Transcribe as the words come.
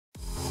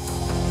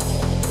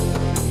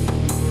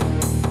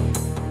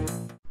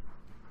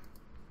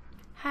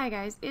Hi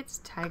guys, it's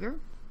Tiger,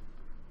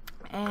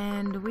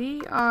 and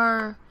we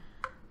are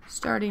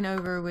starting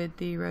over with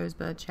the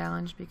Rosebud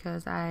challenge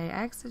because I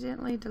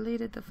accidentally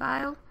deleted the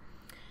file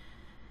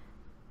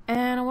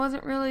and I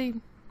wasn't really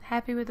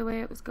happy with the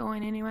way it was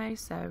going anyway,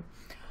 so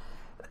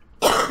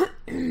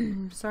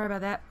sorry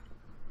about that.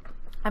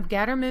 I've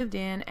got her moved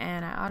in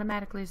and I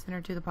automatically sent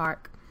her to the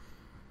park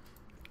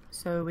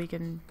so we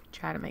can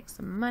try to make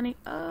some money.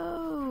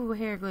 Oh,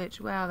 hair glitch.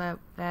 Wow,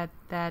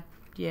 that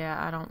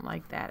yeah, I don't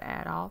like that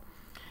at all.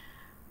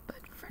 But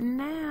for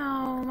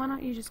now, why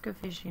don't you just go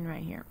fishing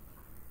right here?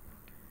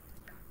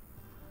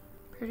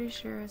 Pretty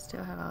sure I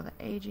still have all the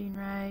aging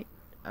right.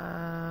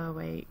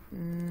 Wait,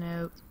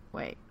 nope,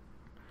 wait.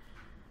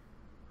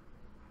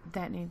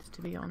 That needs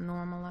to be on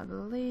normal, I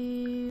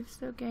believe.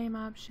 So game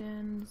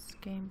options,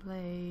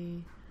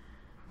 gameplay.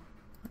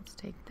 Let's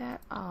take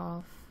that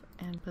off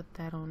and put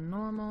that on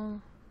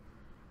normal.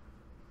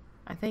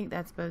 I think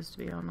that's supposed to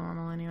be on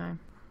normal anyway.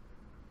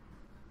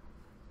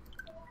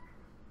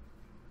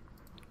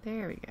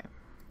 There we go.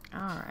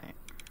 Alright.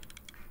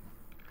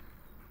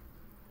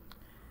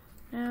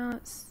 Now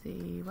let's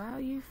see. While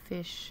you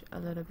fish a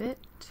little bit.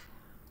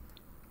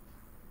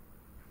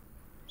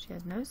 She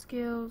has no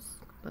skills.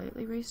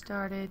 Completely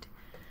restarted.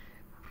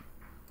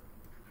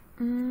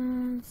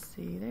 Let's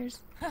see.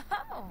 There's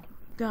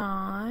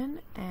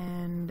Dawn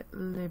and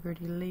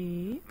Liberty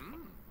Lee.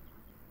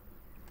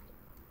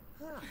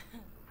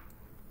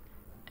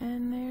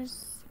 And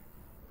there's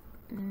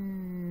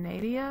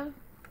Nadia.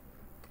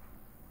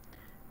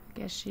 I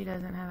guess she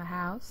doesn't have a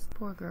house.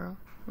 Poor girl.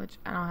 Which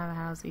I don't have a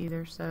house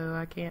either, so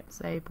I can't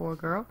say poor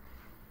girl.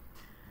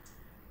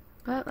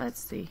 But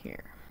let's see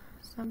here.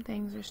 Some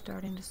things are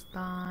starting to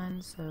spawn,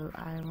 so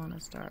I want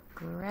to start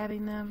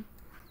grabbing them.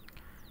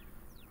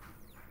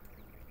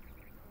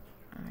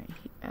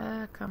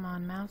 Alright, come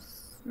on,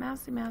 mouse.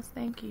 Mousy mouse,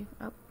 thank you.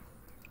 Oh,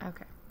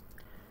 okay.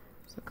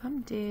 So come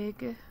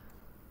dig.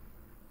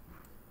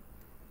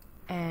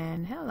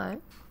 And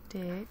hello,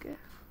 dig.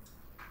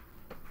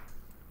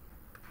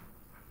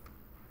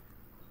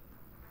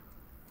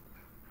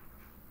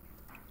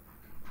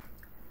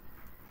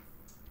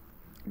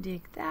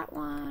 Dig that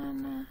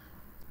one.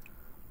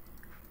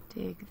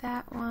 Dig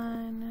that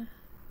one.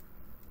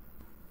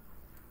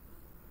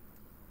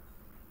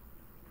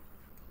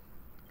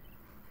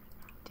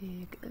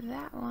 Dig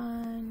that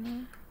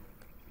one.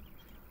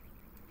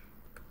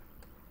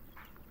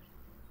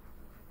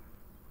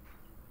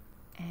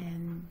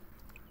 And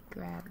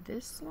grab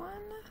this one.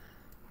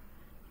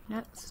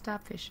 Nope,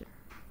 stop fishing.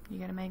 You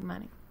gotta make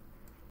money.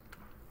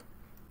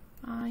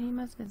 Oh, he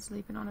must have been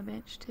sleeping on a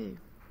bench too.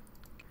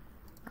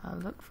 I'll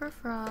look for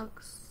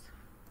frogs.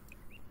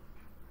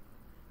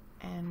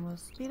 And we'll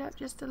speed up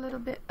just a little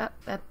bit. Up.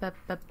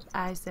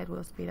 I said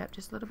we'll speed up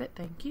just a little bit.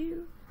 Thank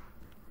you.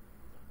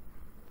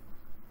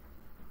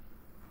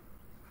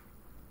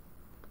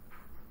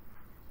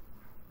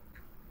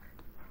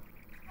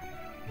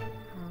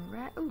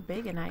 Alright. Ooh,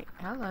 Begonite.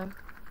 Hello.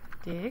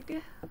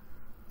 Dig.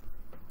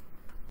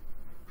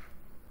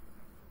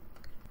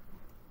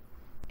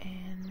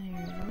 And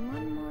there's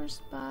one more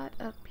spot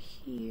up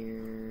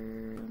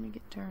here. Let me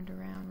get turned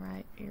around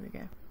right. Here we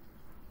go.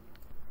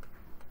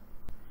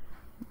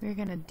 We're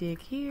gonna dig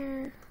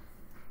here.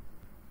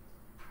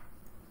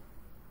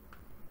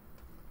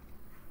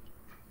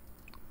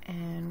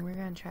 And we're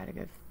gonna try to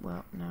go,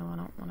 well, no, I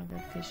don't want to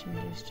go fishing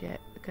just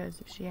yet,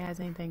 because if she has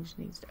anything she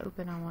needs to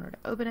open, I want her to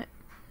open it.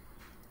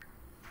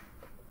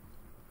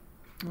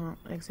 Well,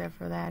 except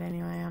for that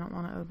anyway, I don't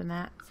want to open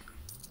that.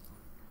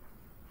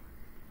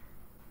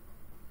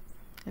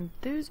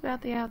 Enthused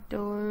about the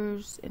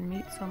outdoors and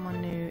meet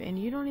someone new, and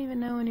you don't even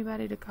know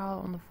anybody to call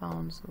on the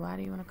phone, so why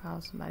do you want to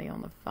call somebody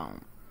on the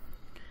phone?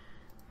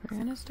 We're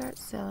gonna start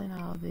selling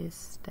all this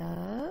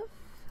stuff.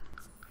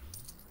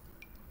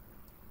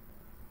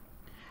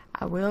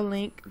 I will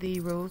link the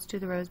rules to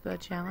the Rosebud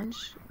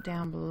challenge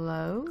down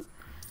below.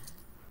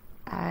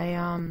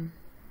 I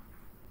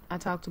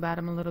talked about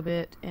them a little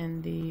bit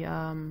in the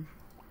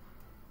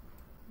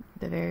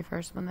very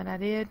first one that I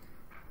did.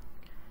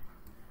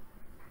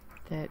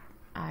 That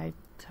I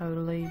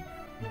totally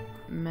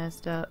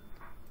messed up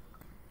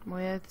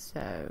with,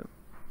 so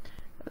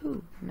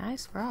ooh,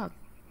 nice frog.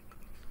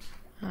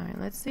 Alright,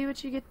 let's see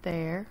what you get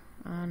there.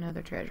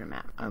 Another treasure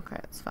map. Okay,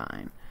 that's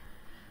fine.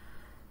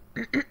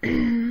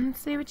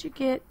 Let's see what you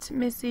get,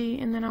 Missy,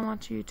 and then I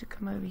want you to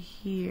come over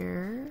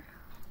here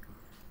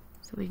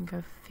so we can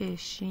go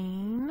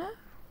fishing.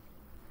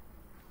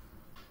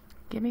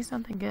 Give me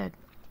something good.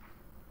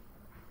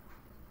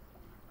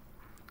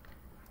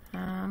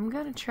 I'm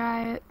gonna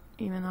try it,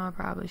 even though I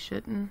probably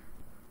shouldn't.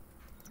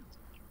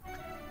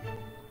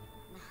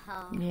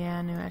 Yeah,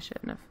 I knew I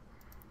shouldn't have.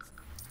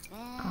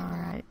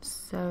 Alright,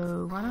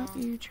 so why don't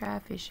you try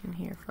fishing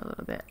here for a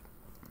little bit.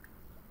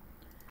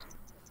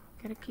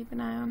 Gotta keep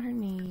an eye on her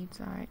needs.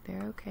 Alright,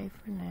 they're okay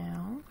for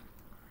now.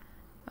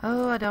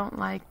 Oh, I don't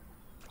like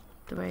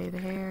the way the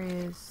hair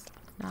is.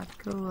 It's not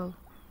cool.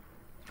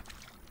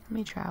 Let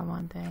me try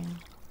one thing.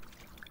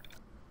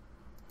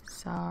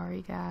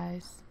 Sorry,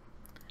 guys.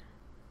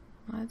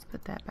 Let's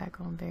put that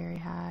back on very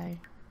high.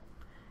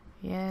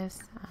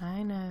 Yes,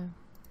 I know,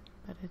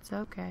 but it's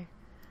okay.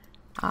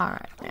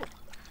 Alright, now,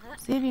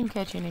 see if you can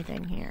catch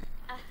anything here.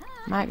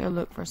 Might go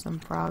look for some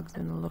frogs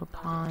in the little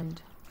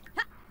pond.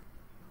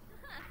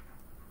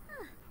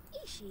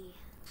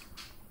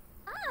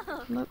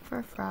 Look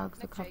for frogs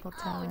a couple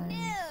times.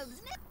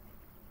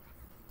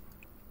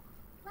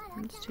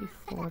 Let's do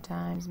 4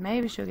 times.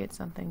 Maybe she'll get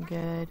something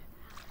good.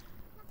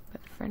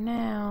 But for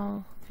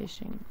now,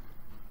 fishing.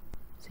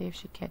 See if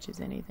she catches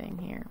anything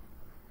here.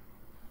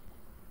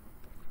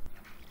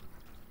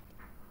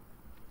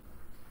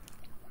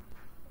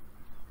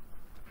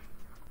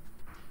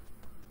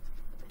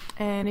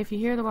 And if you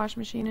hear the washing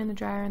machine and the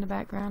dryer in the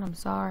background, I'm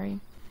sorry.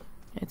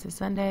 It's a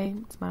Sunday.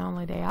 It's my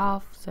only day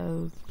off,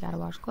 so gotta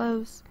wash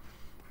clothes.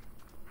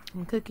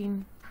 I'm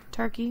cooking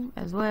turkey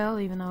as well,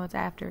 even though it's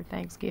after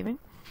Thanksgiving.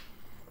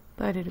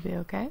 But it'll be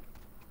okay.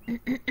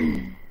 Did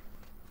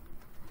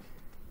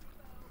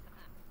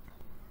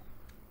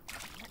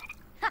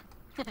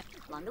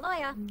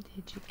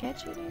you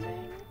catch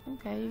anything?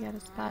 Okay, you got a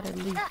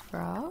spotted leaf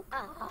frog.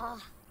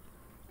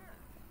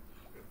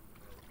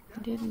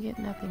 Didn't get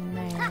nothing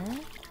there.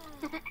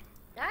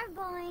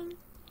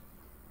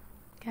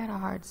 Got a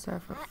hard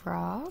surfer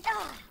frog.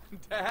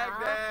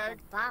 Dag.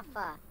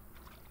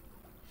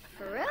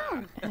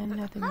 And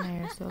nothing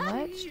there. So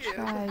let's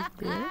try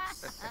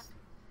this.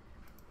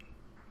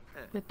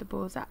 With the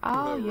bullseye.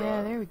 Oh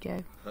yeah, there we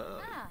go.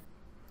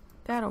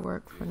 That'll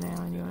work for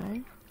now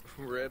anyway.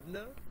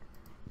 Rebna?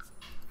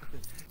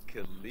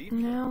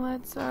 Now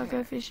let's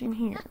go fishing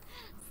here.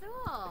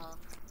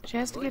 She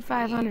has to get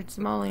 500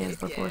 simoleons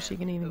before she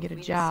can even get a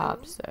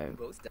job, so... I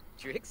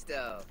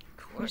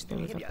wish there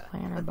was a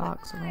planter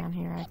box around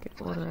here I could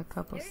order a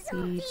couple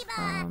seeds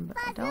from, but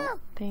I don't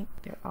think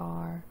there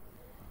are.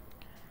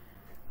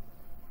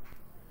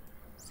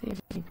 See if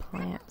any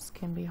plants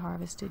can be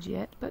harvested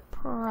yet, but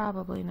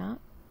probably not.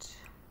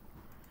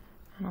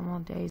 I don't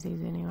want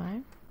daisies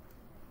anyway.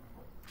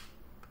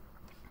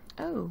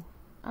 Oh,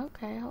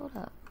 okay, hold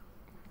up.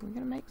 We're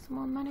gonna make some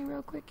more money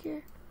real quick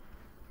here.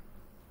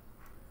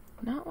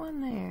 Not one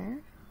there.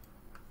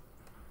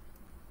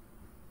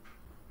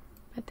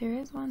 But there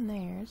is one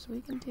there, so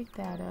we can dig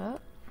that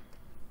up.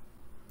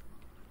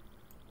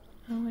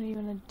 And what are you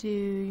gonna do?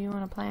 You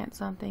wanna plant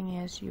something?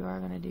 Yes, you are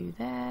gonna do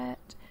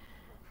that.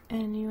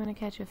 And you wanna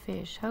catch a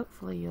fish.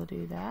 Hopefully you'll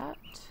do that.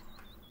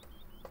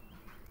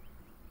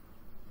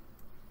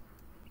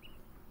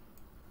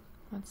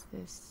 What's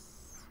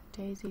this?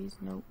 Daisies?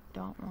 Nope,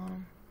 don't want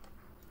them.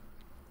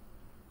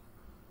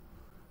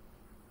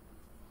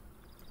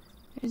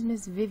 There's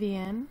Miss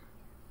Vivian.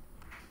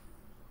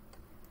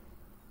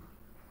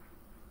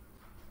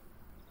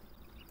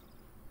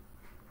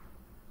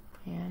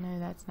 Yeah, I know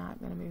that's not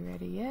going to be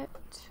ready yet.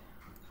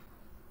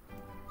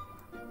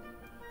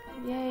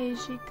 Yay,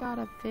 she got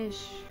a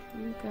fish.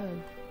 You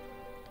go.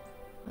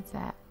 What's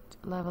that?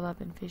 Level up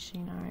in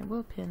fishing. Alright,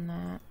 we'll pin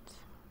that.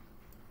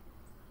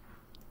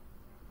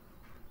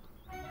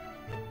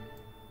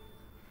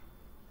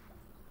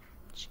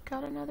 She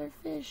got another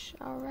fish.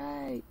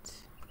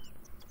 Alright.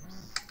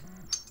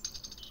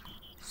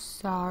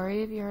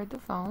 Sorry if you heard the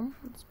phone.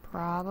 It's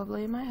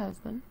probably my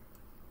husband.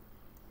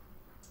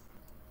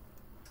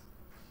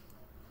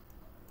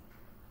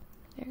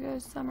 There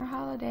goes summer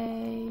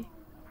holiday.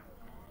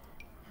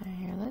 Alright,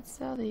 here, let's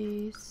sell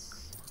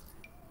these.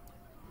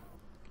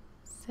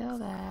 Sell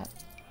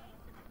that.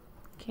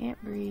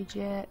 Can't breed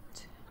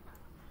yet.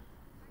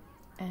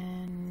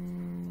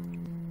 And...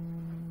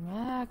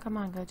 come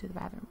on, go to the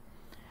bathroom.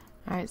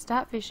 Alright,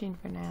 stop fishing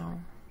for now.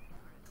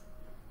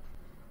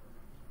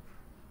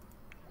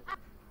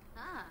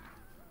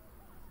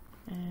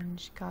 And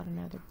she caught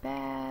another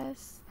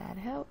bass. That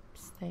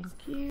helps. Thank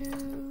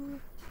you.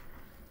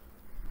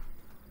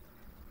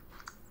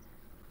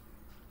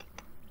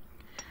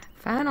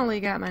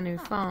 Finally got my new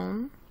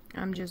phone.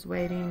 I'm just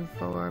waiting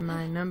for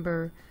my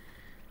number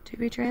to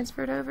be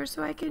transferred over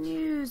so I can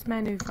use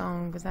my new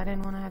phone because I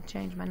didn't want to have to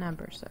change my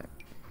number. So.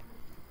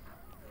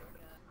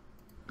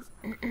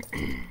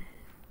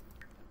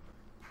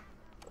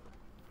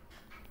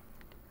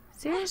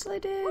 Seriously,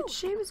 dude?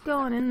 She was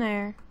going in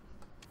there.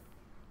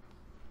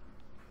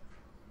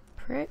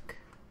 Prick.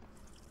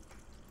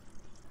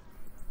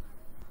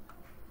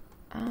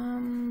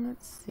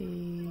 Let's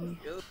see.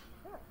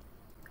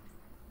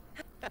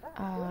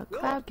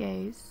 Cloud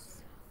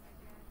gaze.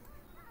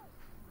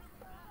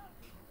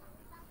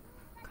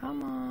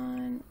 Come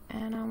on,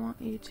 and I want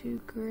you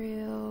to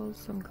grill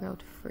some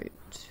grilled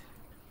fruit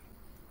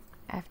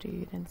after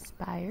you've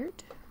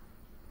inspired.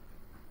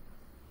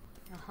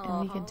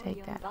 And we can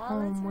take that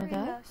home with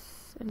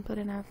us and put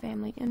in our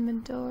family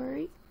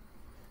inventory.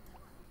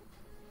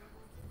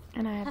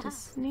 And I have to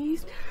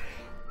sneeze.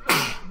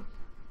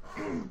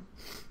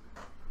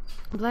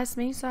 Bless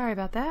me, sorry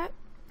about that.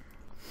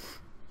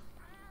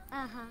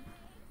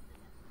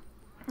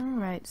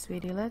 Alright,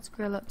 sweetie, let's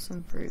grill up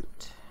some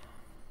fruit.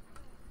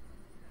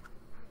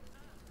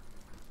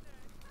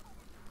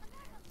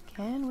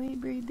 Can we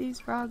breed these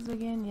frogs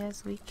again?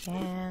 Yes, we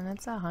can.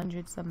 That's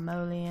 100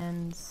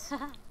 simoleons.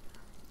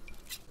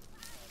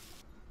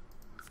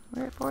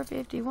 We're at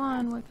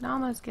 4:51. We can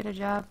almost get a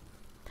job.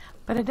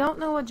 But I don't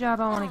know what job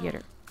I want to get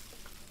her.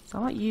 So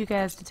I want you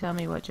guys to tell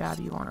me what job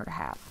you want her to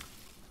have.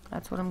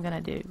 That's what I'm going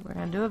to do. We're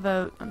going to do a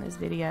vote on this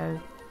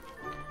video.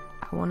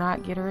 I will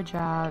not get her a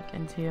job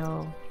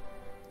until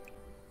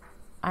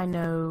I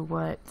know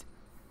what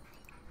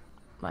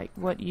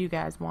you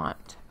guys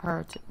want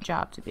her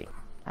job to be.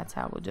 That's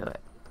how we'll do it.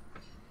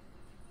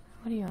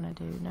 What do you want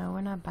to do? No,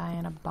 we're not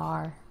buying a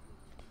bar.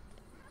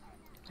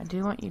 I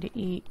do want you to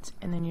eat,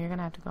 and then you're going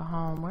to have to go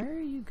home. Where are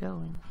you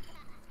going?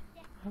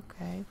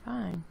 Okay,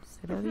 fine.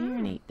 Sit over here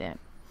and eat then.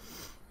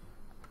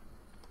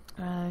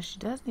 She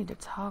does need to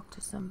talk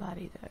to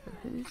somebody, though.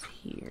 Who's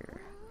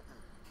here?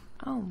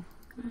 Oh,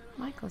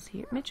 Michael's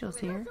here. Mitchell's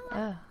here.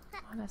 Why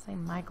did I say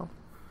Michael?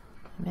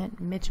 I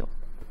meant Mitchell.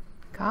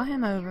 Call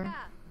him over.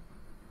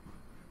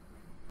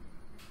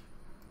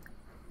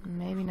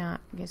 Maybe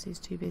not. I guess he's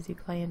too busy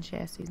playing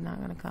chess. He's not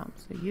going to come.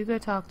 So you go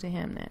talk to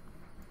him then.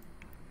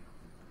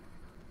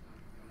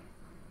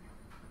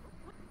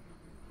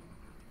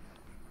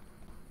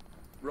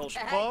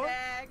 Rosebud?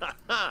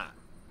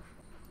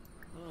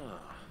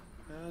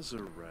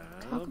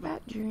 Talk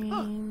about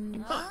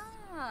dreams.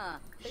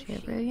 Share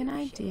brilliant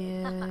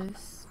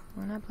ideas.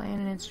 We're not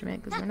playing an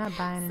instrument because we're not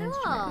buying an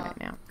instrument right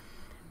now.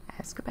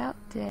 Ask about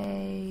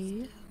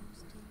day.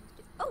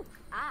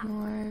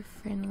 More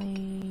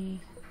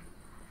friendly.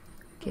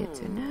 Get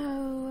to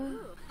know.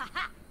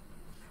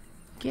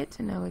 Get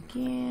to know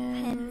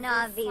again.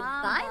 Navi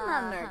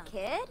Baimamer,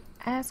 kid.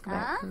 Ask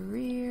about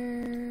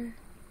career.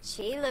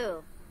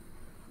 Chilu.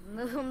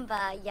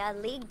 Mumba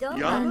Yaligdo.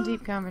 Fun,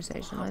 deep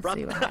conversation. Let's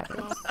see what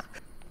happens.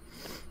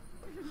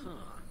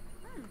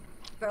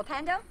 Bro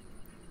Pando?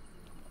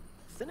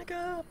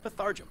 Sinica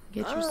Pathargum.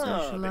 Get your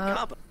social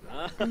up.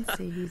 And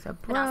see, he's a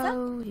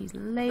bro. He's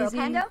lazy. Bro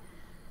Pando?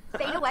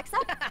 Beta Wexa?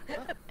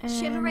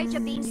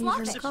 Shimmereja Bean He's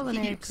Slaughter. in a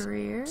culinary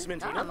career.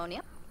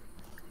 Ammonia.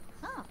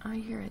 Oh,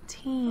 you're a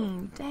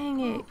teen. Dang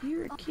it.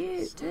 You're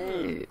cute,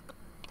 too.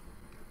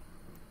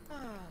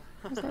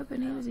 I was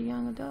hoping he was a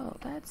young adult.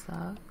 That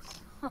sucks.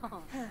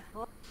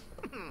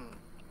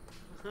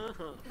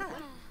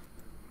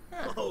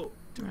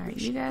 Alright,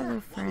 you guys are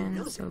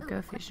friends, so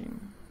go fishing.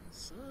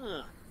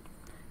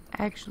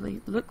 Actually,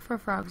 look for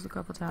frogs a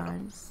couple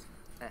times.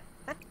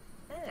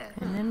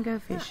 And then go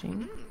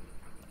fishing.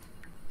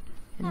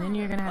 And then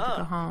you're gonna have to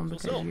go home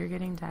because you're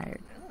getting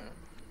tired.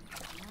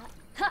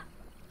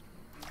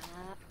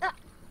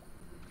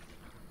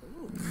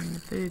 And the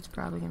food's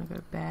probably gonna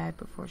go bad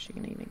before she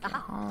can even get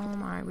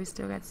home. Alright, we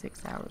still got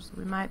 6 hours, so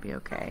we might be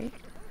okay.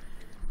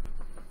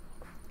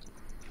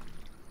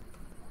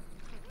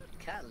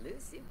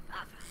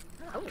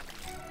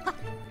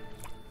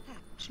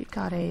 She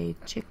caught a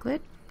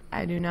chiclet.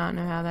 I do not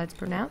know how that's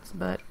pronounced,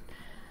 but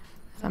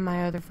some of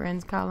my other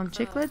friends call them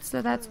chiclets,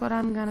 so that's what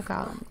I'm gonna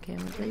call them. Can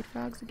we breed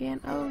frogs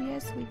again? Oh,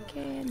 yes, we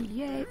can.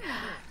 Yay.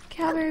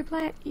 Cowberry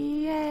plant.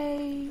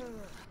 Yay.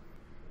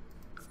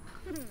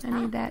 I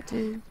need that,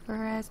 too, for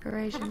her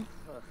aspiration.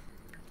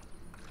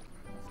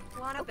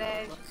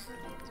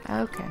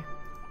 Okay.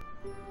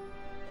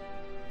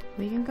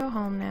 We can go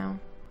home now.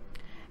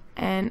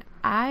 And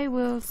I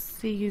will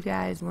see you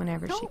guys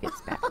whenever she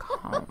gets back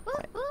home.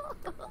 But,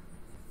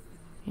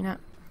 you know,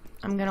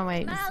 I'm going to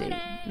wait and see.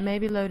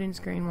 Maybe loading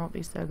screen won't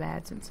be so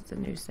bad since it's a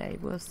new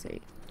save. We'll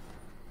see.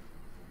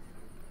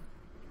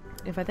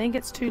 If I think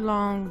it's too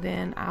long,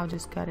 then I'll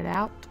just cut it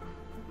out.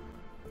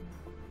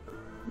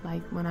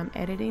 Like when I'm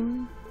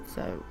editing.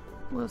 So,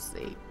 we'll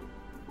see.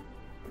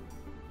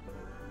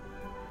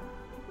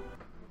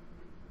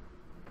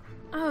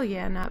 Oh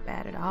yeah, not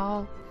bad at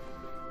all.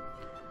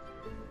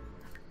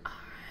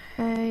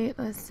 Alright,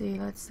 let's see.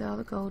 Let's sell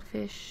the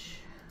goldfish.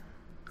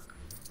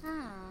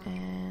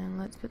 And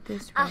let's put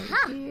this right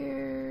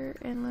here.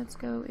 And let's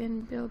go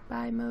in build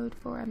buy mode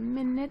for a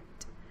minute.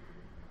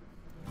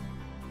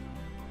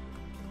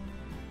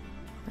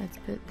 Let's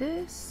put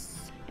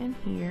this in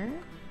here.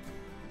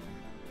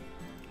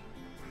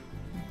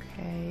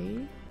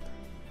 Okay.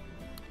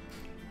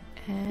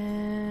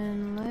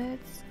 And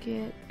let's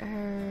get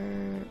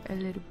her a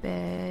little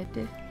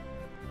bed.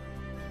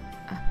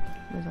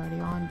 Was already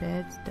on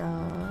beds,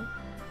 duh.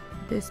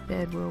 This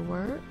bed will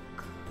work.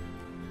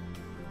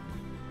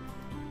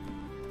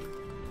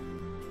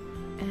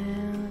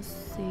 And let's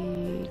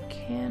see,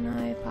 can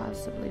I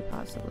possibly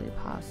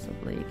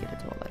get a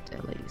toilet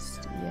at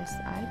least? Yes,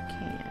 I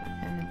can.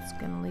 And it's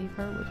gonna leave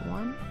her with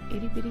one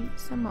itty bitty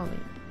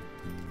simoleon.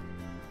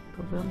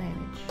 But we'll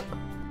manage.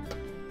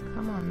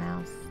 Come on,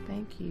 mouse.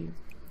 Thank you.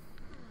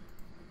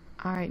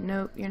 Alright,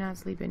 nope, you're not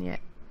sleeping yet.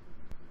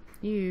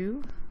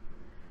 You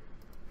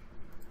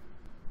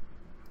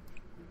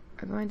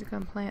are going to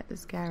come plant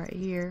this guy right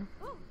here.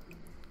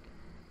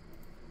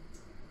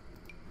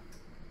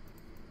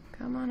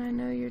 Come on, I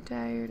know you're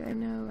tired. I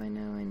know.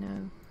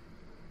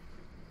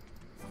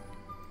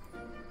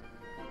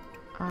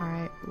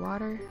 Alright,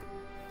 water.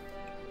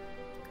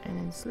 And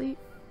then sleep.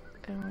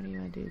 And what do you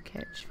want to do?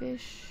 Catch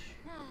fish.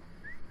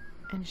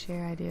 And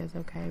share ideas.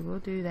 Okay, we'll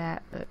do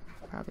that, but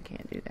probably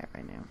can't do that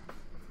right now.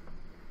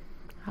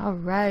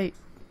 Alright.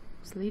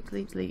 Sleep,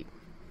 sleep, sleep.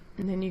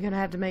 And then you're gonna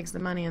have to make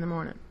some money in the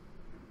morning.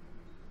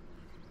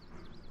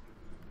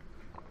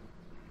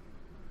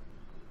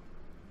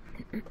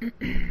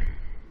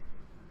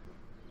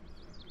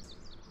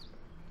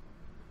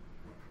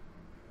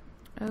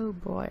 Oh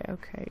boy,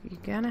 okay. You're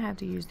gonna have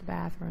to use the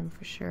bathroom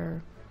for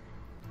sure.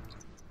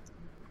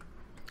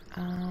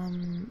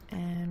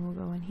 And we'll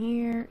go in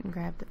here and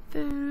grab the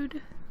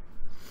food.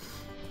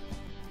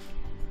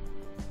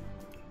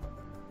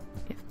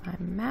 If my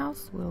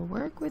mouse will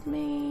work with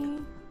me.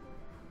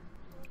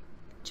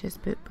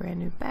 Just put brand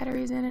new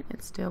batteries in it.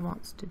 It still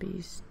wants to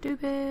be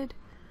stupid.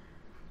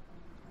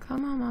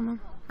 Come on, Mama.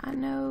 I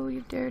know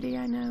you're dirty.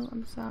 I know.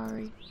 I'm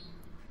sorry.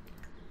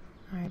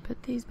 Alright,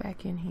 put these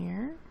back in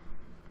here.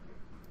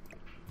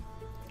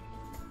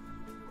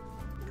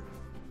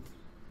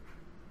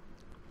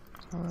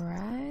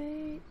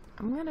 Alright.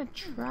 I'm gonna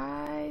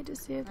try to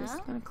see if this is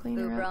gonna clean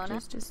her up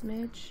just a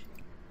smidge.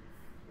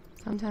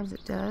 Sometimes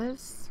it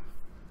does.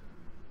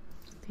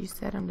 If you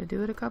set them to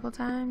do it a couple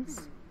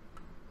times.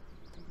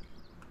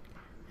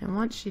 And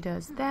once she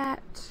does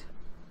that,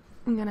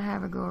 I'm gonna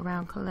have her go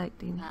around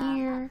collecting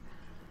here.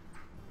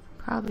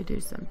 Probably do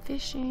some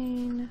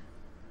fishing.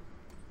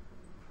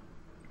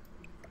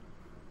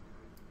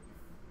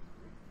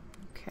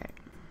 Okay.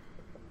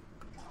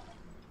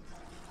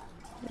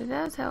 It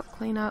does help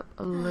clean up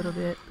a little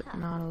bit, but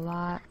not a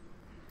lot.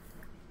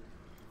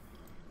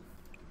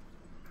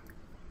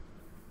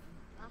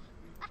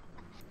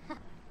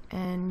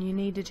 And you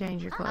need to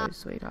change your clothes,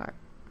 sweetheart.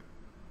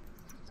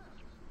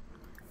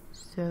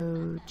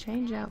 So,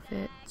 change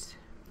outfit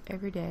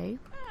every day.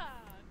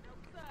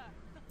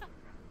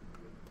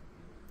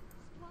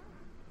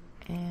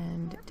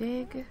 And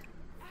dig,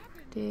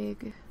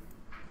 dig.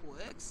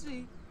 Let's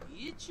see.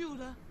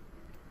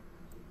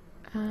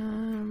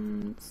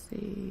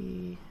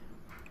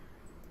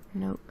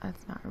 Nope,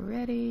 that's not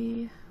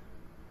ready.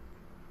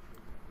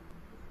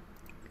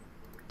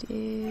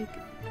 Dig,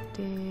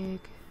 dig.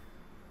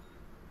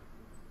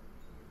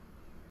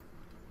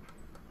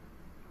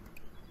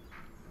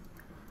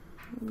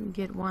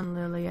 Get one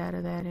lily out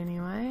of that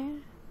anyway.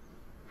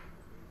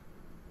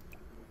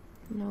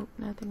 Nope,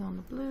 nothing on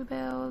the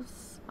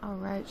bluebells.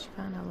 Alright, she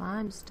found a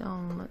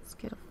limestone. Let's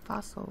get a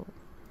fossil.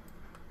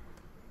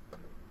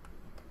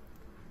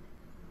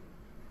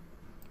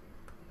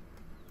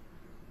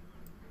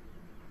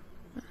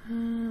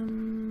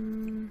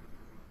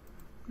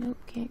 Nope,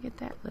 can't get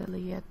that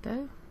lily yet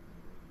though.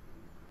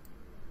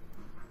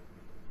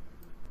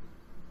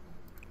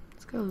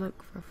 Let's go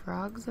look for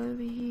frogs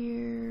over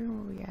here.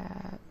 What we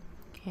got?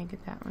 Can't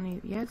get that one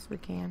either. Yes, we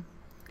can.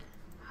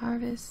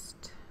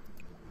 Harvest.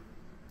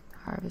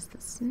 Harvest the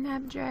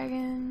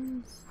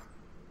snapdragons.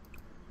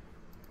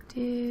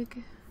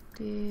 Dig,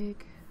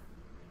 dig.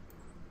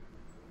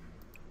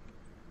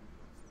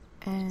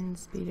 And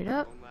speed it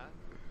up.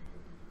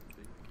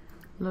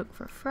 Look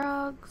for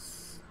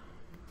frogs.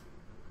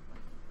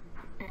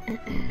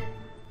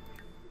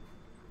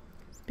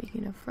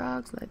 Speaking of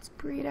frogs, let's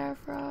breed our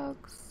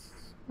frogs.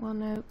 Well,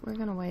 no, we're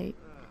gonna wait.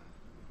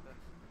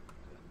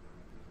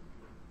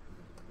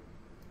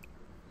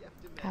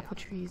 Apple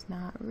tree's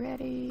not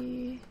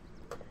ready.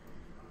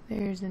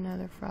 There's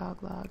another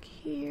frog log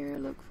here.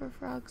 Look for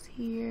frogs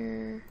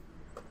here.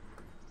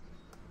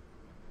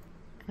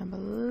 And I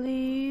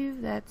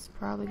believe that's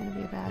probably going to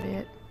be about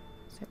it.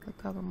 Except for a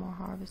couple more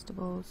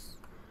harvestables.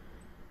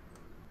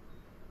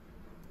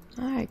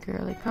 Alright,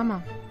 girly, come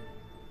on.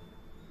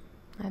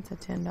 That's a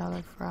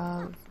 $10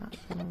 frog. Not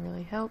going to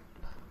really help.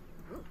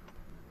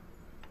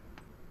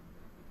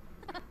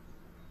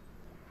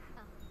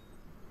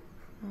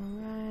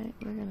 Alright,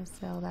 we're going to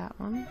sell that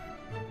one.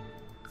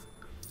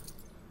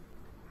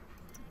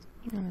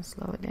 I'm going to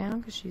slow it down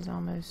because she's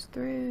almost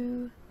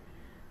through.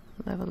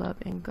 Level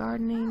up in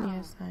gardening.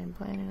 Yes, I'm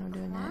planning on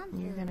doing that.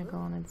 And you're going to go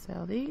on and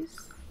sell these.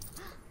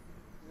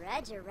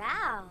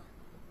 Regirow.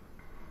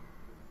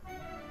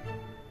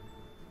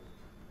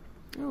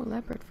 Oh,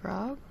 leopard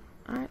frog.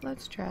 Alright,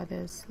 let's try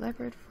this.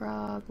 Leopard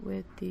frog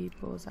with the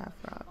bullseye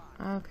frog.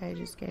 Okay,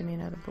 just gave me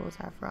another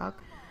bullseye frog.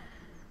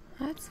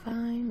 That's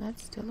fine.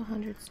 That's still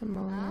 100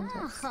 simoleons.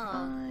 That's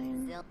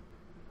fine.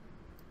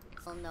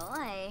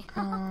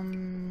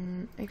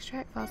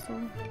 Extract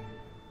fossil.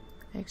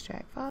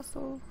 Extract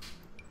fossil.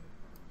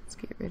 Let's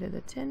get rid of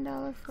the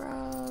 $10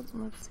 frog.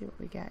 Let's see what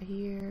we got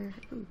here.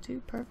 Ooh,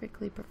 2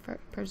 perfectly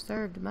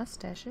preserved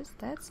mustaches.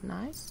 That's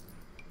nice.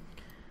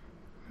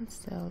 Let's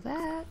sell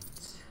that.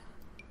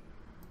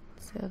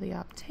 Sell the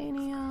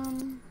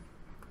obtainium.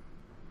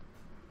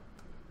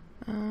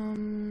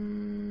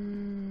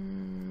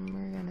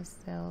 We're gonna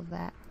sell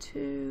that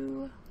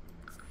too.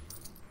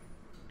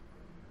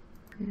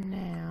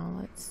 Now,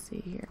 let's see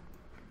here.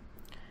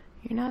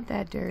 You're not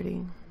that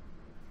dirty.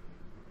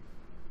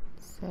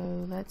 So,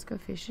 let's go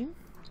fishing.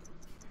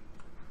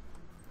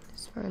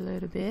 Just for a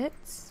little bit.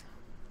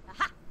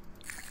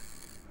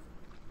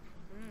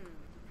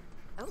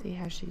 See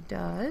how she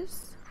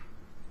does.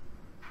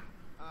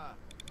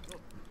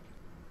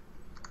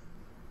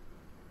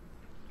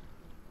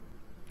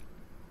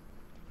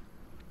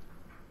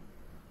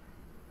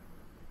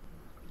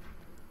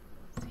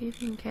 See if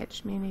you can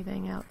catch me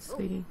anything else,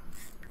 sweetie.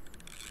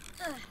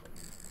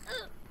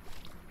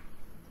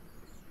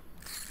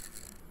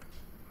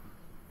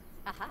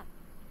 Aha.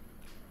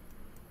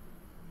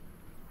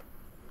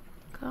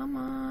 Come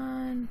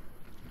on.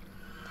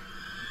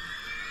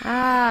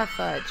 Ah,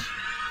 fudge.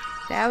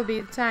 That would be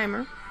the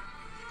timer.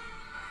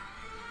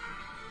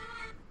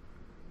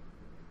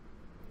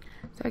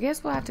 So I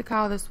guess we'll have to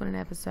call this one an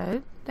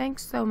episode.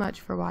 Thanks so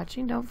much for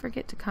watching. Don't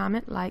forget to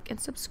comment, like, and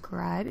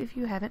subscribe if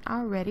you haven't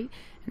already.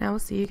 And I will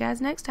see you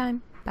guys next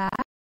time.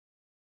 Bye.